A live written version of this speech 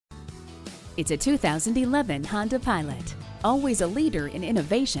It's a 2011 Honda Pilot. Always a leader in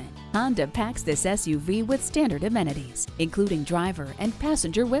innovation, Honda packs this SUV with standard amenities, including driver and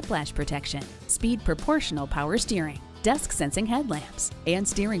passenger whiplash protection, speed proportional power steering, dusk sensing headlamps, and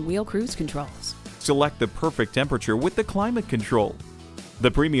steering wheel cruise controls. Select the perfect temperature with the climate control.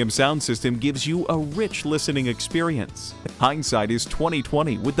 The premium sound system gives you a rich listening experience. Hindsight is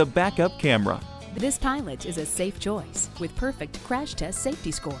 20/20 with the backup camera. This Pilot is a safe choice with perfect crash test safety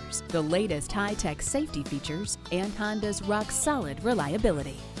scores, the latest high-tech safety features, and Honda's rock-solid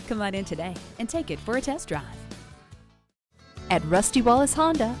reliability. Come on in today and take it for a test drive. At Rusty Wallis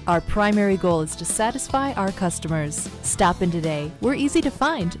Honda, our primary goal is to satisfy our customers. Stop in today. We're easy to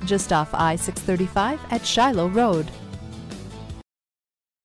find just off I-635 at Shiloh Road.